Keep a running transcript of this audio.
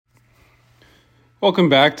Welcome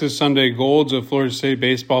back to Sunday Golds, a Florida State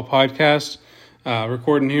baseball podcast.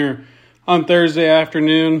 Recording here on Thursday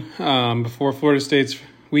afternoon before Florida State's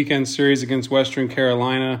weekend series against Western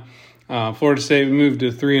Carolina. Florida State moved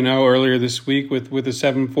to 3-0 earlier this week with a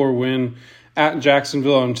 7-4 win at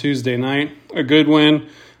Jacksonville on Tuesday night. A good win,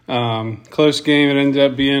 close game. It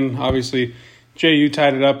ended up being, obviously, JU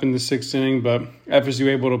tied it up in the sixth inning, but FSU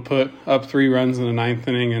able to put up 3 runs in the ninth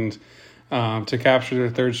inning and to capture their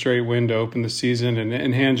third straight win to open the season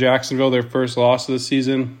and hand Jacksonville their first loss of the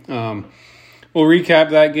season. We'll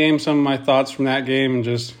recap that game, some of my thoughts from that game, and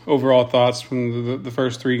just overall thoughts from the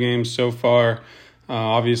first 3 games so far.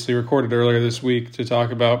 Obviously recorded earlier this week to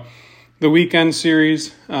talk about the weekend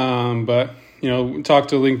series, but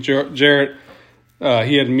talked to Link Jarrett.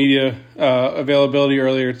 He had media availability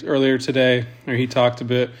earlier today, where he talked a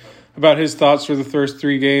bit about his thoughts for the first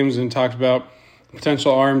 3 games and talked about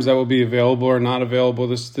potential arms that will be available or not available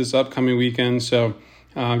this upcoming weekend. So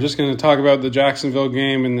I'm just going to talk about the Jacksonville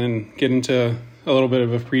game and then get into a little bit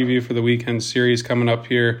of a preview for the weekend series coming up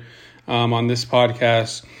here on this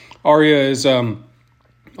podcast. Arya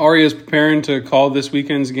is preparing to call this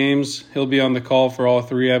weekend's games. He'll be on the call for all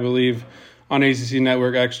 3, I believe, on ACC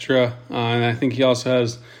Network Extra. And I think he also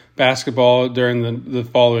has basketball during the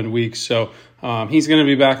following week. So he's going to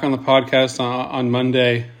be back on the podcast on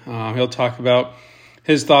Monday. He'll talk about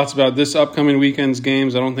his thoughts about this upcoming weekend's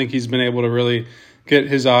games. I don't think he's been able to really get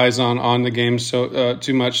his eyes on the games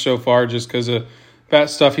too much so far, just because of that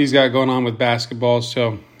stuff he's got going on with basketball.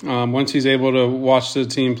 So once he's able to watch the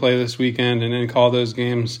team play this weekend and then call those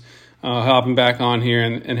games, I'll have him back on here,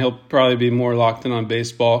 and he'll probably be more locked in on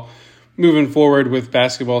baseball moving forward with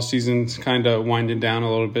basketball seasons kind of winding down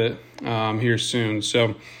a little bit here soon.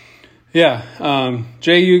 So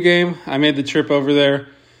JU game, I made the trip over there.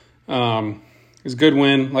 It's a good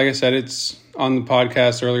win. Like I said, it's on the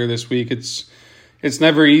podcast earlier this week. It's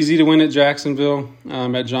never easy to win at Jacksonville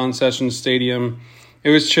at John Sessions Stadium. It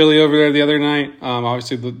was chilly over there the other night.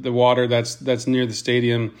 Obviously, the water that's near the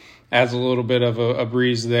stadium adds a little bit of a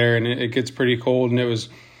breeze there, and it gets pretty cold. And it was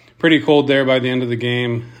pretty cold there by the end of the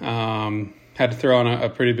game. Had to throw on a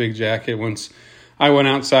pretty big jacket once I went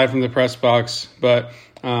outside from the press box. But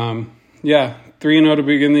 3-0 to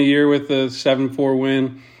begin the year with a 7-4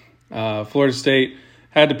 win. Florida State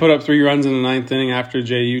had to put up 3 runs in the ninth inning after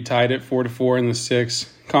JU tied it 4-4 in the sixth.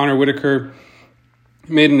 Connor Whitaker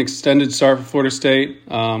made an extended start for Florida State.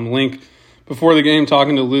 Link, before the game,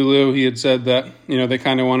 talking to Lulu, he had said that they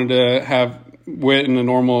kind of wanted to have Whit in a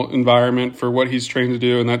normal environment for what he's trained to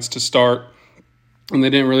do, and that's to start. And they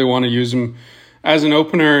didn't really want to use him as an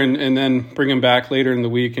opener and then bring him back later in the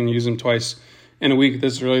week and use him twice in a week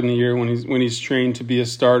this early in the year when he's trained to be a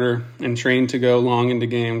starter and trained to go long into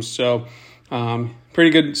games. So pretty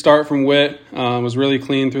good start from Whit. Was really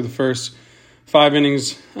clean through the first 5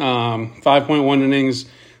 innings, 5.1 innings,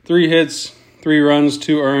 3 hits, 3 runs,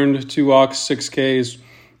 2 earned, 2 walks, 6 Ks,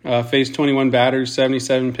 faced 21 batters,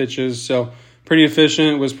 77 pitches. So pretty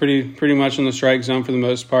efficient, was pretty much in the strike zone for the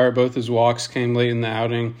most part. Both his walks came late in the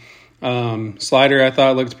outing. Slider, I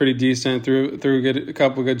thought, looked pretty decent. Threw a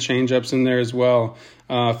couple good changeups in there as well.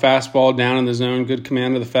 Fastball down in the zone, good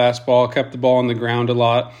command of the fastball. Kept the ball on the ground a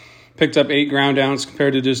lot. Picked up 8 ground outs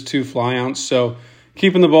compared to just 2 flyouts. So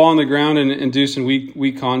keeping the ball on the ground and inducing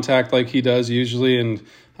weak contact like he does usually. And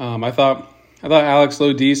I thought Alex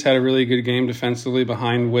Lodice had a really good game defensively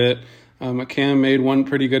behind Whit. McCann made one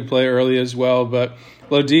pretty good play early as well, but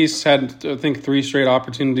Lodice had, I think, 3 straight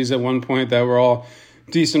opportunities at one point that were all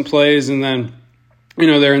decent plays. And then,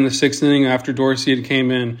 they're in the 6th inning after Dorsey had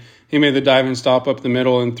came in. He made the diving stop up the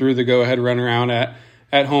middle and threw the go-ahead run around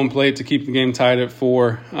at home plate to keep the game tied at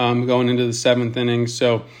 4 going into the 7th inning.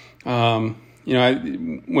 So,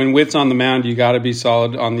 when Whit's on the mound, you got to be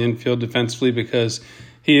solid on the infield defensively because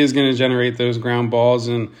he is going to generate those ground balls.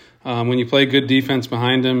 And when you play good defense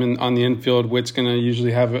behind him and on the infield, Whit's going to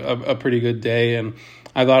usually have a pretty good day. And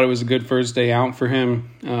I thought it was a good first day out for him.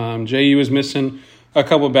 JU was missing a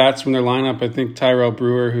couple bats from their lineup. I think Tyrell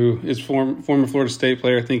Brewer, who is former Florida State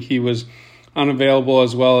player, I think he was unavailable,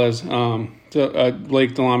 as well as Blake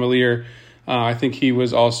DeLamielleure. I think he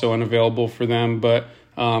was also unavailable for them, but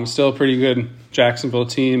still a pretty good Jacksonville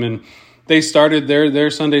team. And they started their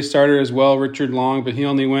Sunday starter as well, Richard Long, but he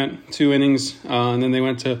only went 2 innings. And then they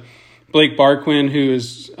went to Blake Barquin, who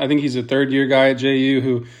is, I think he's a third-year guy at JU,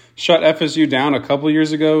 who shut FSU down a couple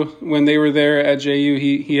years ago when they were there at JU.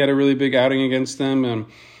 He had a really big outing against them. And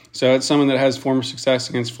so it's someone that has former success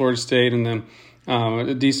against Florida State. And then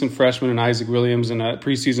a decent freshman in Isaac Williams and a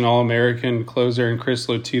preseason All-American closer in Chris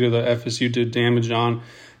Lotito that FSU did damage on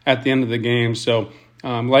at the end of the game. So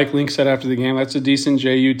Like Link said after the game, that's a decent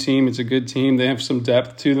JU team. It's a good team. They have some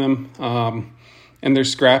depth to them, and they're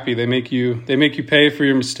scrappy. They make you pay for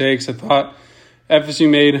your mistakes. I thought FSU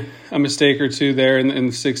made a mistake or two there in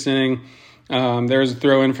the sixth inning. There was a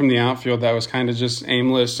throw in from the outfield that was kind of just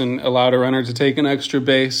aimless and allowed a runner to take an extra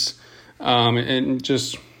base. And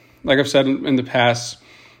just like I've said in the past,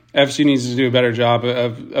 FSU needs to do a better job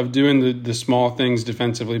of doing the small things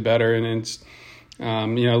defensively better. And it's,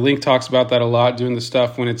 Link talks about that a lot, doing the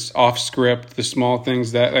stuff when it's off script, the small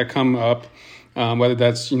things that come up, whether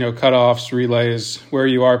that's, cutoffs, relays, where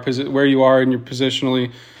you are in your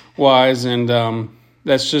positionally wise. And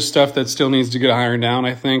that's just stuff that still needs to get ironed down,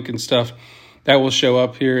 I think, and stuff that will show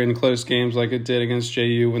up here in close games like it did against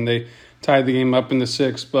JU when they tied the game up in the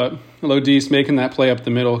sixth. But Lodis making that play up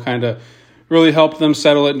the middle kind of really helped them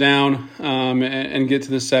settle it down and get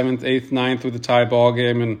to the 7th, 8th, 9th with a tie ball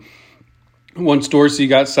game. And once Dorsey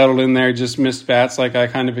got settled in there, just missed bats like I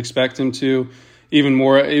kind of expect him to, even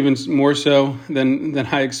more so than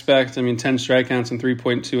I expect. I mean, 10 strikeouts in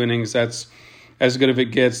 3.2 innings, that's as good as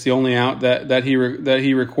it gets. The only out that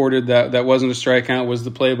he recorded that wasn't a strikeout was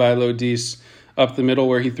the play by Lodis up the middle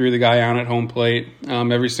where he threw the guy out at home plate.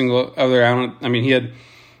 Every single other out, I mean, he had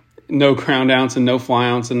no ground outs and no fly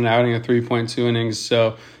outs in an outing of 3.2 innings.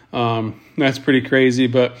 So that's pretty crazy.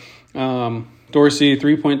 But Dorsey,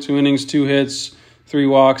 3.2 innings, 2 hits, 3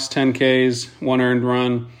 walks, 10 Ks, 1 earned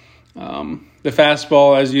run. The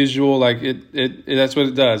fastball, as usual, like it that's what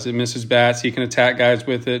it does. It misses bats. He can attack guys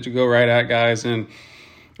with it to go right at guys. And,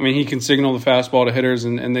 I mean, he can signal the fastball to hitters,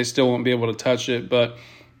 and they still won't be able to touch it. But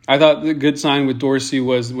I thought the good sign with Dorsey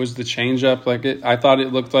was the changeup. I thought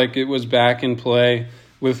it looked like it was back in play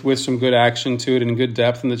with some good action to it and good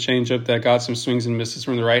depth in the changeup that got some swings and misses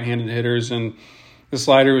from the right-handed hitters. And the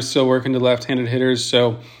slider was still working to left-handed hitters.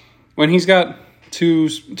 So when he's got two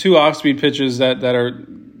off-speed pitches that are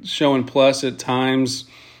showing plus at times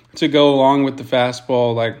to go along with the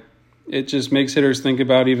fastball, like, it just makes hitters think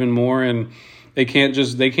about even more. And they can't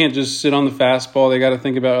just sit on the fastball. They got to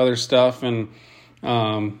think about other stuff. And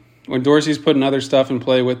when Dorsey's putting other stuff in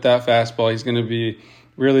play with that fastball, he's going to be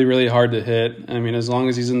really, really hard to hit. I mean, as long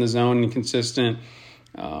as he's in the zone and consistent,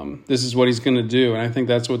 this is what he's going to do. And I think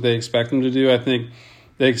that's what they expect him to do. I think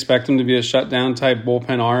they expect him to be a shutdown type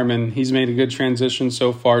bullpen arm, and he's made a good transition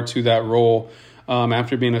so far to that role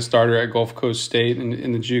after being a starter at Gulf Coast State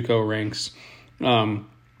in the JUCO ranks.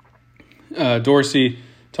 Dorsey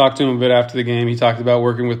talked to him a bit after the game. He talked about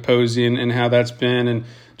working with Posey and how that's been, and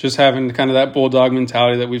just having kind of that bulldog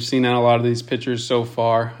mentality that we've seen out of a lot of these pitchers so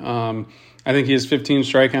far. I think he has 15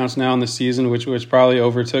 strikeouts now in the season, which probably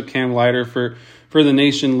overtook Cam Leiter for the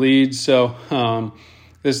nation lead. So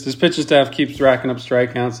this pitching staff keeps racking up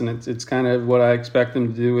strikeouts, and it's kind of what I expect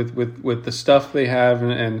them to do with the stuff they have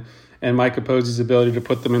and Micah Posey's ability to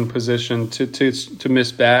put them in position to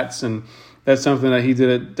miss bats. And that's something that he did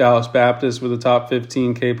at Dallas Baptist with a top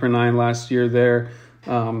 15 K per 9 last year there.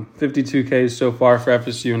 52 Ks so far for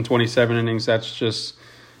FSU in 27 innings. That's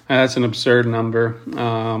an absurd number.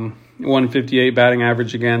 158 batting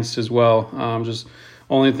average against as well. Just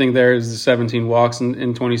only thing there is the 17 walks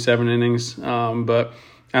in 27 innings. But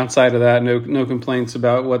outside of that, no complaints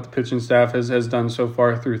about what the pitching staff has done so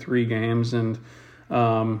far through 3 games. And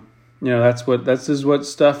that's just what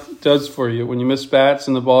stuff does for you. When you miss bats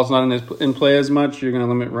and the ball's not in play as much, you're going to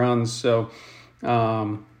limit runs. So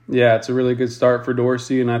it's a really good start for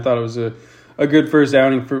Dorsey, and I thought it was a good first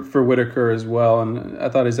outing for Whitaker as well. And I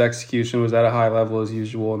thought his execution was at a high level as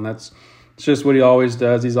usual, and it's just what he always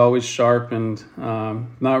does. He's always sharp, and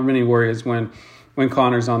not many worries when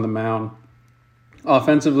Connor's on the mound.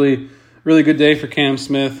 Offensively, really good day for Cam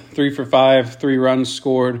Smith. 3 for 5, 3 runs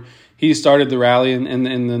scored. He started the rally in the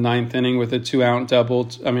 9th inning with a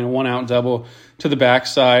 1-out double to the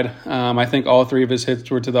backside. I think all 3 of his hits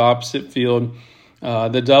were to the opposite field.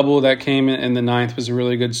 The double that came in the 9th was a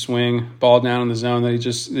really good swing, ball down in the zone that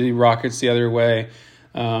he rockets the other way.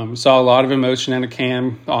 Saw a lot of emotion out of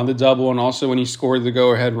Cam on the double, and also when he scored the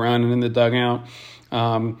go-ahead run and in the dugout.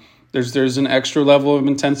 There's an extra level of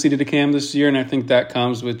intensity to Cam this year, and I think that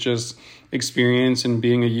comes with just experience and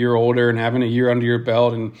being a year older and having a year under your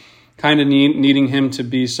belt, and kind of needing him to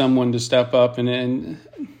be someone to step up. And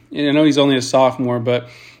I know he's only a sophomore, but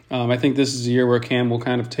I think this is a year where Cam will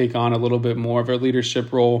kind of take on a little bit more of a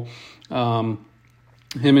leadership role. Him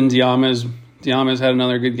and Diamez had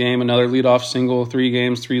another good game, another leadoff single, 3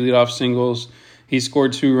 games, 3 leadoff singles. He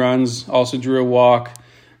scored 2 runs, also drew a walk.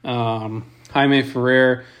 Jaime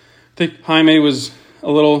Ferrer, I think Jaime was a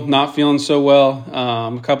little not feeling so well.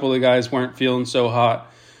 A couple of the guys weren't feeling so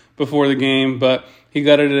hot before the game, but he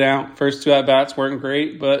gutted it out. First 2 at-bats weren't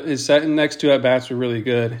great, but his next 2 at-bats were really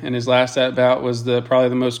good. And his last at-bat was probably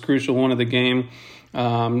the most crucial one of the game.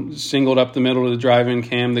 Singled up the middle of the drive-in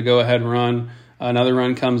cam, the go-ahead run. Another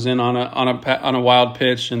run comes in on a wild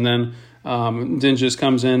pitch, and then Dinges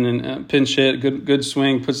comes in and pinch hit, good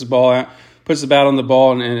swing, puts the bat on the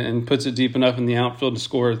ball and puts it deep enough in the outfield to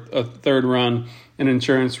score a third run, an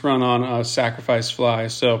insurance run on a sacrifice fly.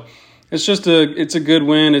 So it's a good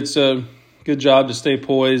win. It's a good job to stay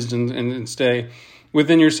poised and stay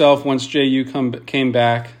within yourself once JU came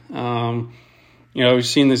back. We've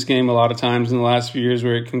seen this game a lot of times in the last few years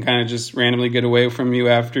where it can kind of just randomly get away from you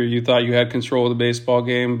after you thought you had control of the baseball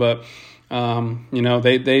game. But,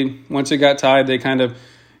 they once it got tied, they kind of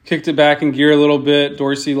kicked it back in gear a little bit.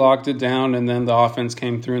 Dorsey locked it down, and then the offense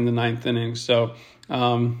came through in the 9th inning. So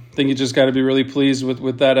I think you just got to be really pleased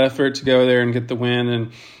with that effort to go there and get the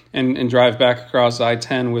win and drive back across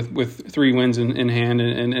I-10 with 3 wins in hand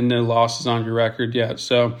and no losses on your record yet.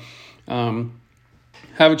 So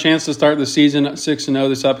have a chance to start the season at 6-0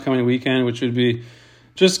 this upcoming weekend, which would be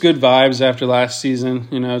just good vibes after last season,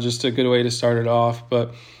 just a good way to start it off.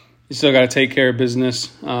 But you still got to take care of business.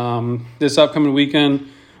 This upcoming weekend,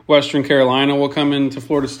 Western Carolina will come into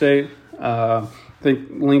Florida State. I think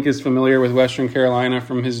Link is familiar with Western Carolina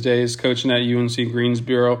from his days coaching at UNC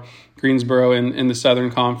Greensboro in the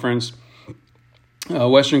Southern Conference.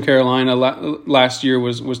 Western Carolina last year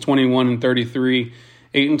was 21-33,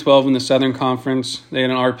 8-12 in the Southern Conference. They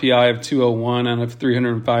had an RPI of 201 out of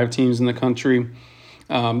 305 teams in the country.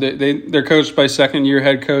 They're coached by second-year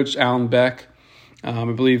head coach Alan Beck. I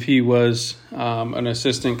believe he was an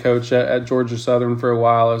assistant coach at Georgia Southern for a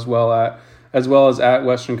while, as well as at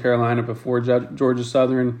Western Carolina before Georgia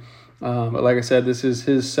Southern. But like I said, this is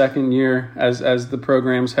his second year as the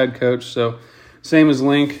program's head coach. So same as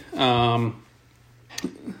Link. So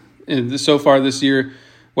far this year,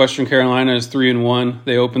 Western Carolina is 3-1.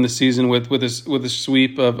 They opened the season with a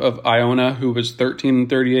sweep of Iona, who was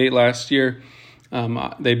 13-38 last year.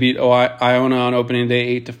 They beat Iona on opening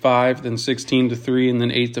day 8-5, then 16-3, and then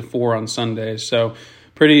 8-4 on Sunday. So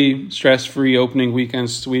pretty stress-free opening weekend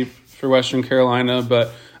sweep for Western Carolina,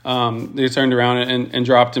 but they turned around and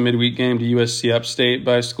dropped a midweek game to USC Upstate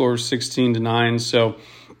by a score of 16-9. So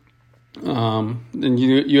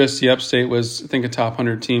USC Upstate was, I think, a top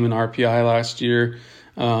 100 team in RPI last year,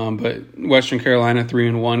 but Western Carolina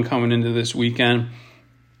 3-1 coming into this weekend.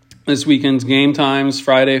 This weekend's game times: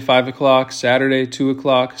 Friday 5 o'clock, Saturday 2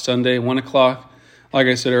 o'clock, Sunday 1 o'clock. Like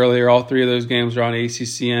I said earlier, all 3 of those games are on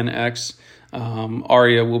ACCN-X.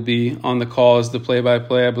 Aria will be on the call as the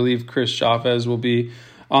play-by-play. I believe Chris Chavez will be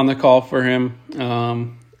on the call for him.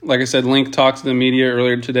 Like I said, Link talked to the media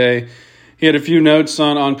earlier today. He had a few notes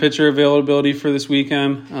on pitcher availability for this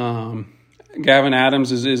weekend. Gavin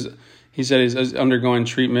Adams is undergoing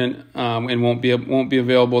treatment and won't be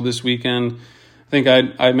available this weekend. I think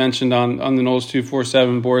I mentioned on the Knowles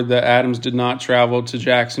 247 board that Adams did not travel to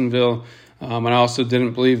Jacksonville. And I also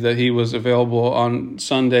didn't believe that he was available on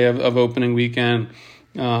Sunday of opening weekend.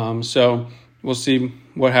 So we'll see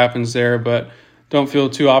what happens there, but don't feel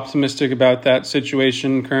too optimistic about that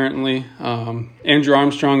situation currently. Andrew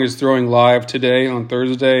Armstrong is throwing live today on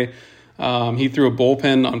Thursday. He threw a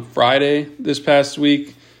bullpen on Friday this past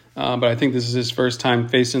week. But I think this is his first time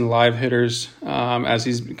facing live hitters as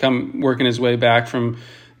he's working his way back from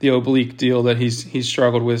the oblique deal that he's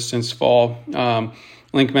struggled with since fall.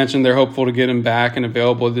 Link mentioned they're hopeful to get him back and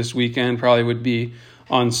available this weekend. Probably would be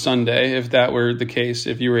on Sunday if that were the case,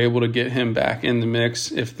 if you were able to get him back in the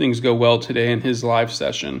mix, if things go well today in his live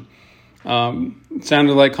session. It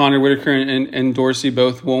sounded like Connor Whitaker and Dorsey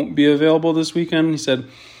both won't be available this weekend. He said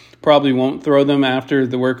probably won't throw them after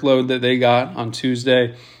the workload that they got on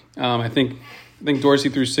Tuesday. I think Dorsey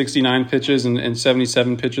threw 69 pitches and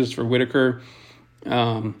 77 pitches for Whitaker.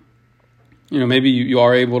 Maybe you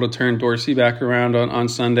are able to turn Dorsey back around on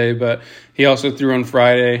Sunday, but he also threw on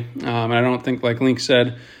Friday. And I don't think, like Link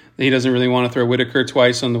said, that he doesn't really want to throw Whitaker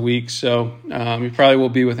twice on the week. So he probably will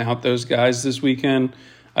be without those guys this weekend.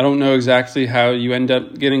 I don't know exactly how you end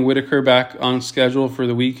up getting Whitaker back on schedule for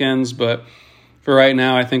the weekends, but for right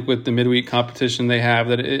now, I think with the midweek competition they have,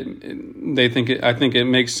 that I think it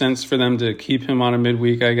makes sense for them to keep him on a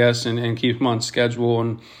midweek, I guess, and keep him on schedule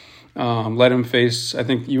and let him face. I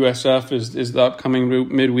think USF is the upcoming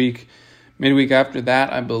midweek. Midweek after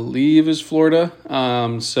that, I believe, is Florida.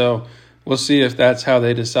 So we'll see if that's how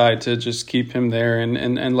they decide to just keep him there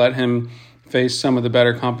and let him face some of the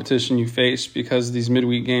better competition you face, because these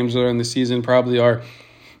midweek games early in the season probably are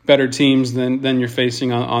better teams than you're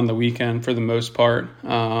facing on the weekend for the most part.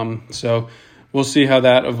 So we'll see how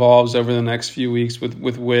that evolves over the next few weeks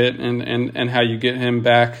with Witt and how you get him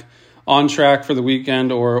back on track for the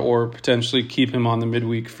weekend or potentially keep him on the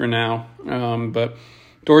midweek for now. But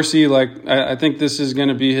Dorsey, I think this is going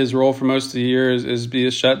to be his role for most of the year is be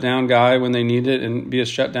a shutdown guy when they need it and be a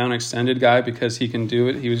shutdown extended guy because he can do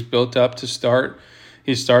it. He was built up to start.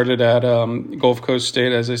 He started at Gulf Coast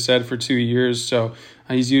State, as I said, for 2 years. So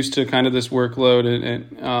he's used to kind of this workload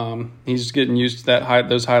and he's getting used to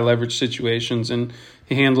those high leverage situations, and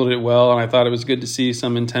he handled it well. And I thought it was good to see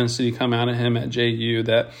some intensity come out of him at JU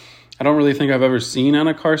that I don't really think I've ever seen out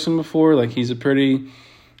of Carson before. Like, he's a pretty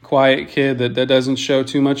quiet kid that doesn't show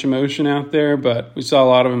too much emotion out there, but we saw a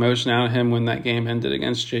lot of emotion out of him when that game ended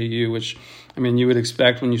against JU, which, I mean, you would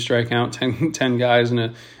expect when you strike out 10 guys in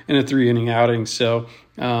a 3-inning outing. So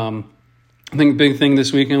I think big thing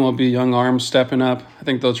this weekend will be young arms stepping up. I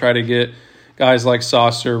think they'll try to get guys like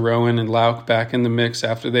Saucer, Rowan, and Lauk back in the mix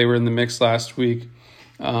after they were in the mix last week.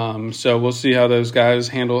 So we'll see how those guys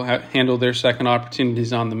handle their second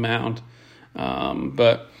opportunities on the mound.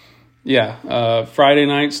 But yeah, Friday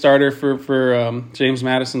night starter for James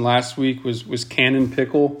Madison last week was Cannon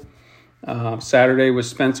Pickle. Saturday was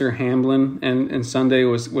Spencer Hamblin, and Sunday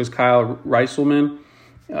was Kyle Reiselman.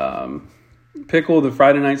 Pickle, the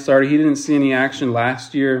Friday night starter, he didn't see any action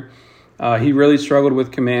last year. He really struggled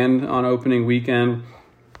with command on opening weekend.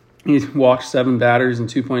 He walked 7 batters in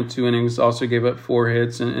 2.2 innings, also gave up 4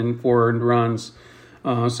 hits and 4 earned runs.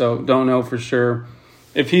 So don't know for sure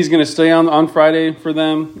if he's going to stay on Friday for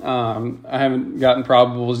them. I haven't gotten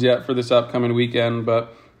probables yet for this upcoming weekend,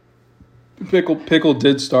 but Pickle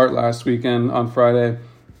did start last weekend on Friday.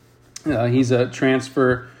 He's a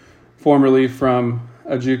transfer formerly from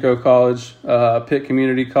a JUCO college, Pitt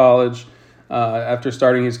Community College, after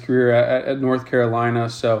starting his career at North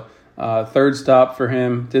Carolina. So third stop for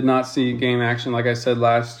him. Did not see game action, like I said,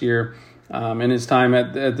 last year. In his time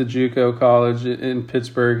at the JUCO college in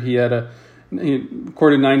Pittsburgh, he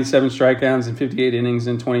recorded 97 strikeouts and 58 innings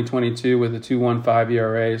in 2022 with a 2.15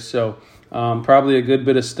 ERA. So probably a good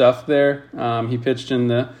bit of stuff there. He pitched in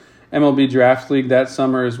the MLB Draft League that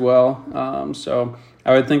summer as well. So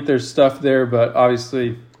I would think there's stuff there, but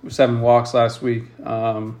obviously 7 walks last week.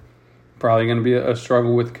 Probably going to be a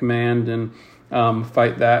struggle with command and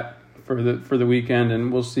fight that for the weekend,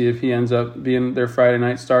 and we'll see if he ends up being their Friday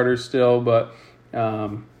night starter still. But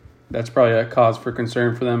that's probably a cause for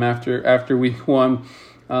concern for them after week 1.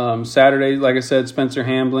 Saturday, like I said, Spencer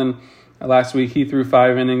Hamblin. Last week he threw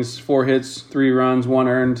 5 innings, 4 hits, 3 runs, 1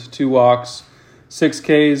 earned, 2 walks, 6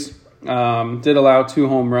 Ks. Did allow 2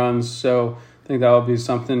 home runs, so I think that will be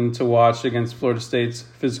something to watch against Florida State's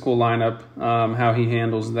physical lineup, how he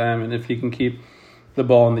handles them and if he can keep the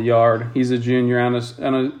ball in the yard. He's a junior on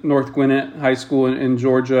a North Gwinnett High School in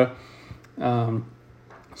Georgia.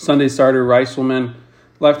 Sunday starter Reiselman,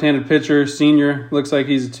 left-handed pitcher, senior. Looks like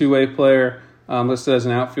he's a two-way player, listed as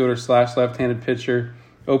an outfielder / left-handed pitcher.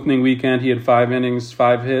 Opening weekend, he had 5 innings,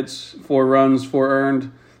 5 hits, 4 runs, 4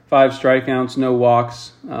 earned, 5 strikeouts, no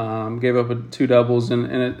walks. Gave up 2 doubles and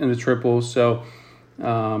a triple. So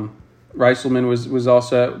Reiselman was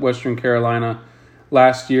also at Western Carolina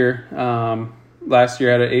last year. Last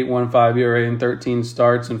year had an 8.15 ERA in 13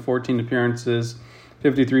 starts and 14 appearances,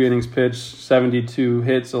 53 innings pitched, 72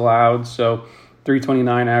 hits allowed, so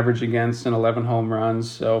 329 average against and 11 home runs.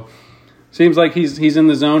 So seems like he's in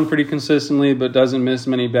the zone pretty consistently, but doesn't miss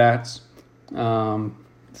many bats.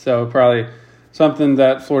 So probably something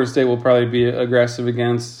that Florida State will probably be aggressive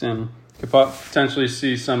against, and could potentially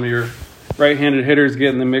see some of your right-handed hitters get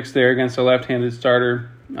in the mix there against a left-handed starter.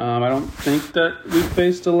 I don't think that we've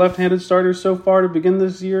faced a left-handed starter so far to begin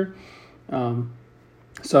this year. Some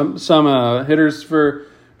hitters for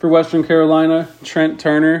Western Carolina. Trent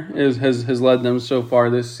Turner has led them so far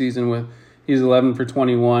this season he's 11 for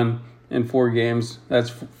 21 in 4 games.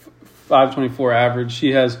 That's 5.24 average.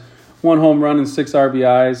 He has 1 home run and 6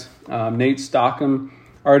 RBIs. Nate Stockham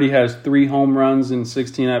already has 3 home runs and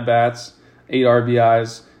 16 at-bats, 8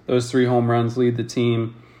 RBIs. Those 3 home runs lead the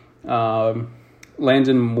team.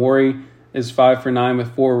 Landon Morey is 5 for 9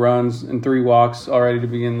 with 4 runs and 3 walks already to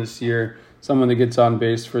begin this year. Someone that gets on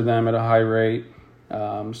base for them at a high rate.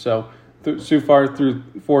 So far through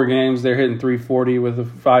 4 games, they're hitting 340 with a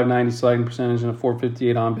 590 slugging percentage and a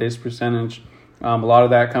 458 on base percentage. A lot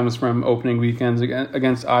of that comes from opening weekends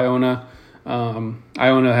against Iona.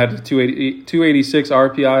 Iona had a 286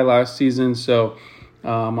 RPI last season, so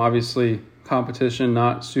obviously competition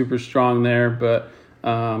not super strong there, but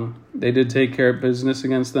they did take care of business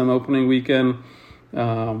against them opening weekend.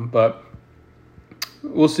 But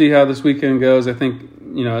we'll see how this weekend goes. I think,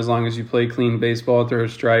 as long as you play clean baseball, throw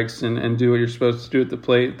strikes, and do what you're supposed to do at the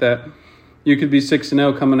plate, that you could be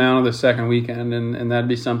 6-0 coming out of the second weekend, and that'd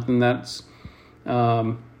be something that's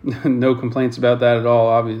no complaints about that at all,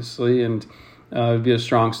 obviously, and it'd be a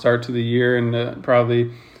strong start to the year, and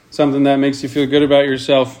probably something that makes you feel good about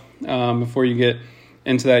yourself before you get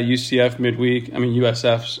into that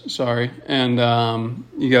USF, sorry, and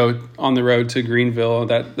you go on the road to Greenville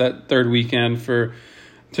that third weekend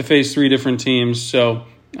to face 3 different teams. So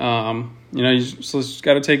you just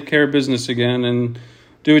got to take care of business again and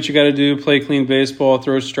do what you got to do. Play clean baseball,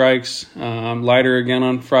 throw strikes. Leiter again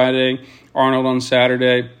on Friday, Arnold on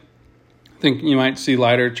Saturday. I think you might see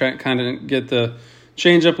Leiter try kind of get the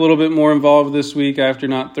change up a little bit more involved this week after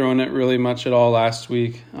not throwing it really much at all last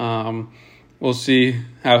week. We'll see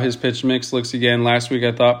how his pitch mix looks again. Last week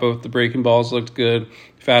I thought both the breaking balls looked good.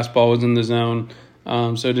 Fastball was in the zone,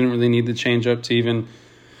 so it didn't really need the change up to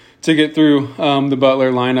get through the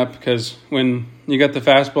Butler lineup, because when you got the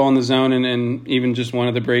fastball in the zone and even just one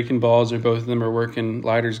of the breaking balls or both of them are working,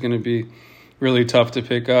 Leiter's going to be really tough to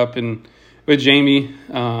pick up. And with Jamie,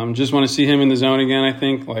 just want to see him in the zone again, I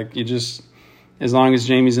think. As long as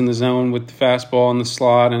Jamie's in the zone with the fastball and the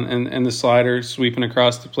slot and the slider sweeping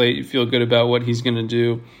across the plate, you feel good about what he's going to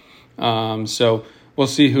do. So we'll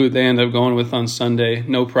see who they end up going with on Sunday.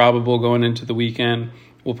 No probable going into the weekend.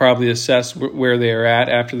 We'll probably assess where they are at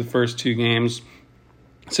after the first 2 games.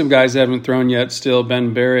 Some guys that haven't thrown yet still: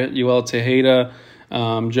 Ben Barrett, Yoel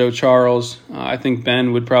Tejeda, Joe Charles. I think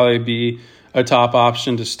Ben would probably be a top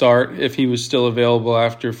option to start if he was still available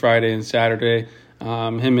after Friday and Saturday.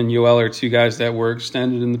 Him and Yoel are 2 guys that were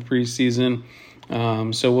extended in the preseason.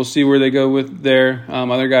 So we'll see where they go with their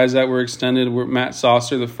other guys that were extended. Were Matt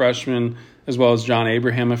Saucer, the freshman, as well as John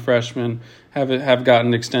Abraham, a freshman, have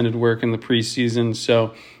gotten extended work in the preseason.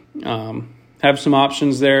 So have some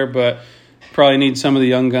options there, but probably need some of the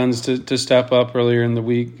young guns to step up earlier in the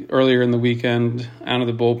weekend out of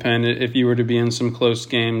the bullpen if you were to be in some close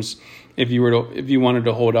games. If you wanted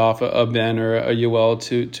to hold off a Ben or a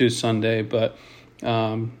Yoel to Sunday, but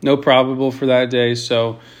no probable for that day.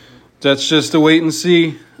 So that's just a wait and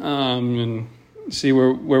see, and see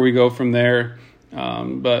where we go from there.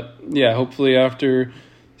 But yeah, hopefully after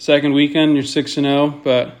second weekend you're 6-0,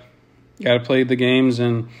 but you got to play the games,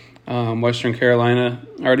 and Western Carolina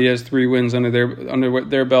already has 3 wins under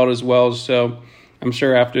their belt as well. So I'm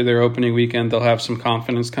sure after their opening weekend they'll have some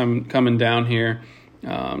confidence coming down here.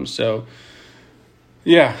 So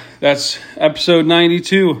yeah, that's episode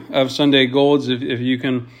 92 of Sunday Golds. If you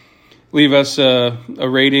can leave us a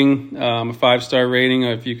rating, a 5-star rating,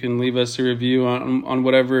 or if you can leave us a review on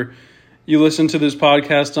whatever you listen to this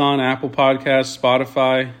podcast on, Apple Podcasts,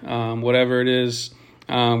 Spotify, whatever it is,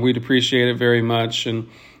 we'd appreciate it very much. And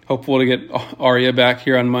hopeful to get Arya back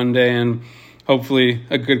here on Monday, and hopefully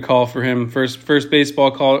a good call for him. First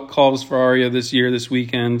baseball calls for Arya this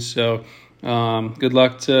weekend. So good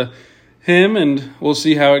luck to him, and we'll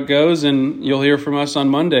see how it goes, and you'll hear from us on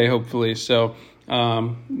Monday, hopefully. So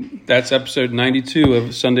that's episode 92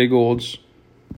 of Sunday Golds.